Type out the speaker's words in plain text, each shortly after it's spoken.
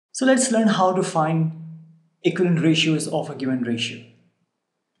So let's learn how to find equivalent ratios of a given ratio.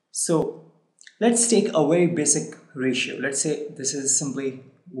 So let's take a very basic ratio. Let's say this is simply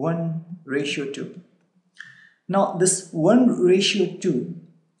 1:2. Now this 1:2,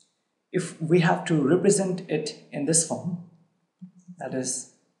 if we have to represent it in this form, that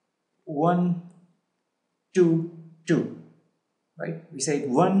is 1, 2, 2, right? We say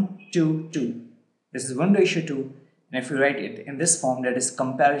 1, 2, 2. This is 1:2, and if we write it in this form, that is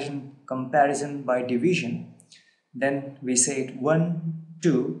comparison by division, then we say it 1,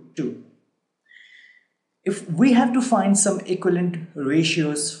 2, 2. If we have to find some equivalent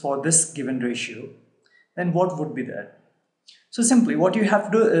ratios for this given ratio, then what would be that? So simply what you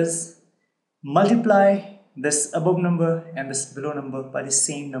have to do is multiply this above number and this below number by the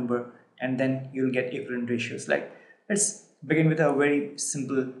same number, and then you'll get equivalent ratios. Like, let's begin with a very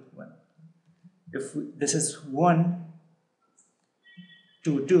simple one. If this is 1,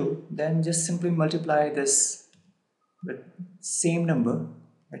 2, 2, then just simply multiply this with same number.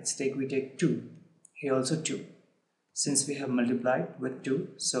 We take 2. Here also 2. Since we have multiplied with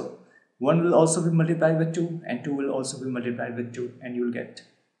 2, so 1 will also be multiplied with 2 and 2 will also be multiplied with 2, and you will get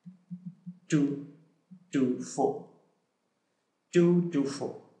 2, 2, 4. 2, 2,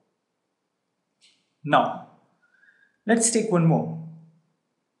 4. Now, let's take one more.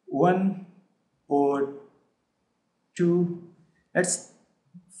 1 or 2. Let's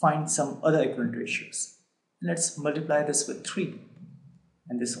find some other equivalent ratios. Let's multiply this with 3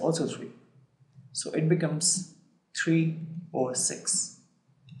 and this also 3. So it becomes 3 over 6.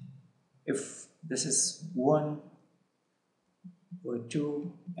 If this is 1 over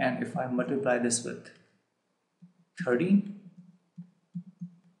 2, and if I multiply this with 13,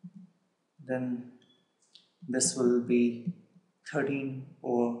 then this will be 13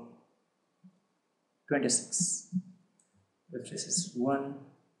 over 26. If this is 1,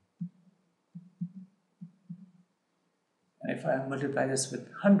 and if I multiply this with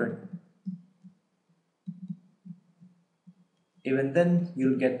 100, even then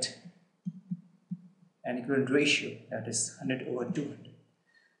you'll get an equivalent ratio, that is 100 over 200.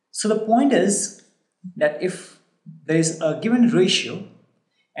 So the point is that if there is a given ratio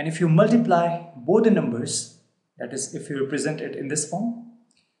and if you multiply both the numbers, that is if you represent it in this form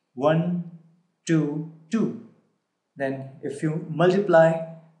 1, 2, 2, then if you multiply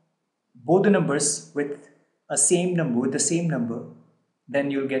both the numbers with the same number,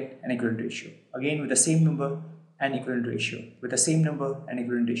 then you'll get an equivalent ratio. Again, with the same number, an equivalent ratio, with the same number, an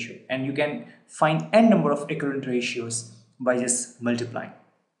equivalent ratio, and you can find n number of equivalent ratios by just multiplying.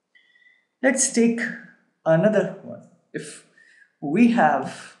 Let's take another one. If we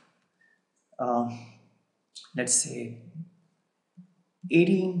have let's say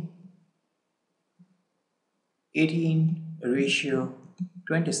 18 ratio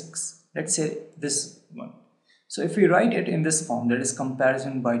 26, let's say this one. So if we write it in this form, that is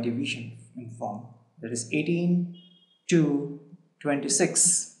comparison by division in form, that is 18 to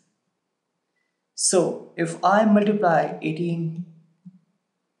 26. So if I multiply 18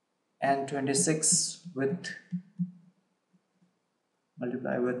 and 26 with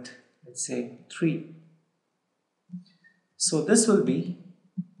let's say 3, so this will be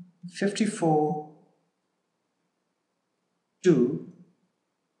 54 to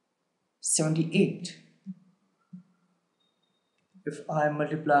 78. If I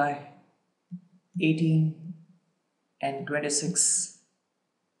multiply 18 and 26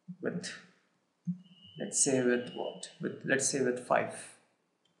 with let's say with 5,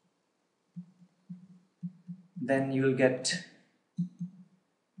 then you will get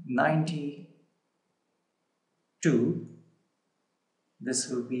 92. This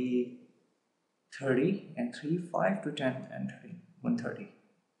will be 30 and 3, 5 to 10 and 30, 130.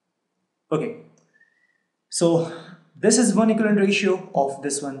 Okay, so this is one equivalent ratio of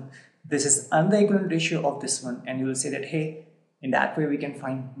this one, this is another equivalent ratio of this one, and you will say that, hey, in that way we can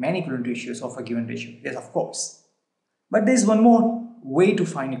find many equivalent ratios of a given ratio. Yes, of course, but there is one more way to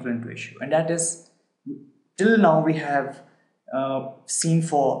find equivalent ratio, and that is, till now we have seen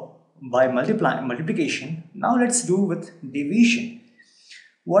for by multiplication. Now let's do with division.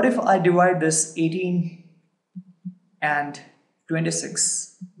 What if I divide this 18 and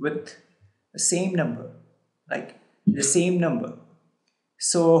 26 with the same number, like the same number?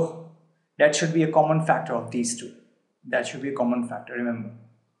 So that should be a common factor of these two. That should be a common factor, remember.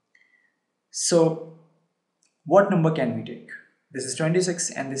 So what number can we take? This is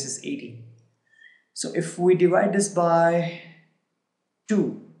 26 and this is 18. So if we divide this by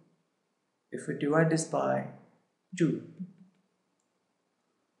 2,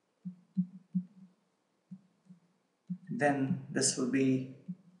 then this will be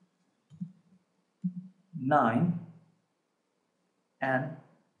 9 and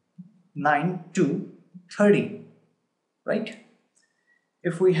 9 to 30, right?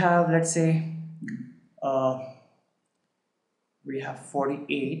 If we have, let's say, we have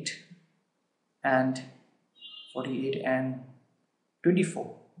 48 and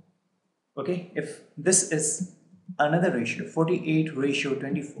 24. Okay, if this is another ratio, 48 ratio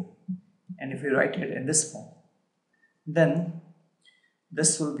 24, and if we write it in this form, then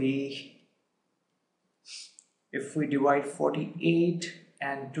this will be, if we divide 48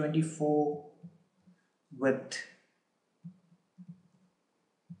 and 24 with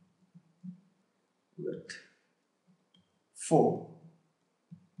 4,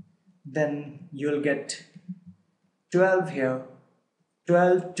 then you'll get 12 here,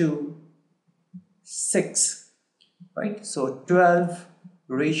 12 to 6, right? So 12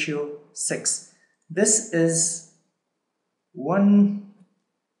 ratio 6. This is one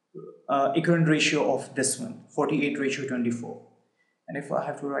equivalent ratio of this one, 48 ratio 24. And if I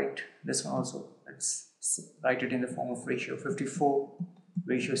have to write this one also, let's write it in the form of ratio, 54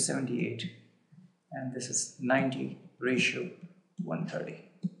 ratio 78, and this is 90 ratio 130.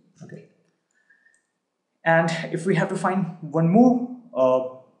 Okay, and if we have to find one more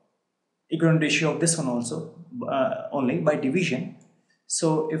equivalent ratio of this one also, only by division.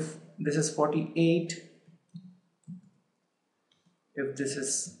 So if this is 48, if this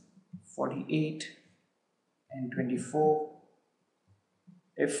is 48 and 24,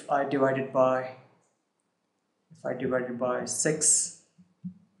 if I divide it by 6,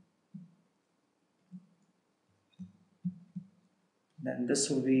 then this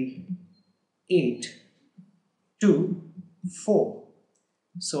will be 8 to 4.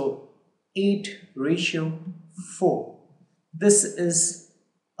 So 8 ratio 4. This is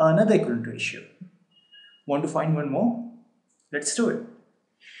another equivalent ratio. Want to find one more? Let's do it.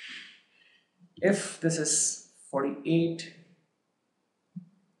 If this is 48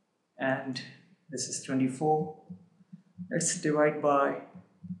 and this is 24, let's divide by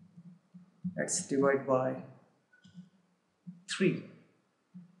 3.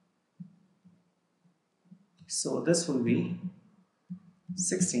 So this will be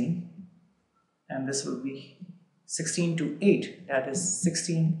 16, and this will be 16 to 8, that is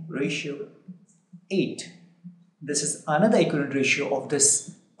 16 ratio 8. This is another equivalent ratio of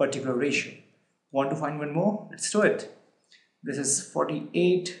this particular ratio. Want to find one more? Let's do it. This is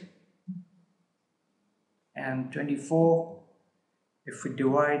 48 and 24. If we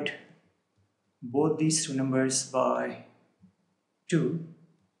divide both these two numbers by 2,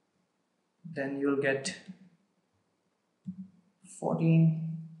 then you'll get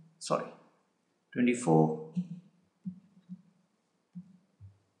 24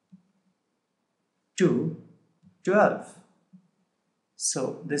 to 12.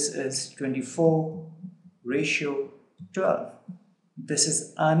 So this is 24 ratio 12. This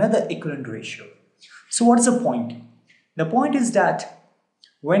is another equivalent ratio. So what's the point? The point is that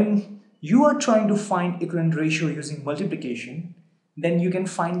when you are trying to find equivalent ratio using multiplication, then you can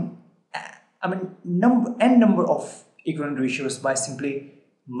find n number of equivalent ratios by simply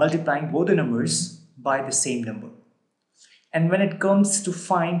multiplying both the numbers by the same number. And when it comes to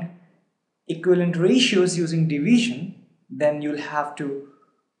find equivalent ratios using division, then you'll have to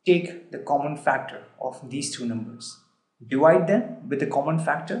take the common factor of these two numbers, divide them with the common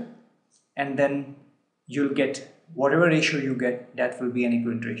factor, and then you'll get whatever ratio you get, that will be an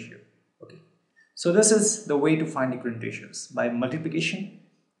equivalent ratio. Okay, so this is the way to find equivalent ratios, by multiplication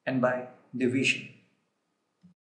and by division.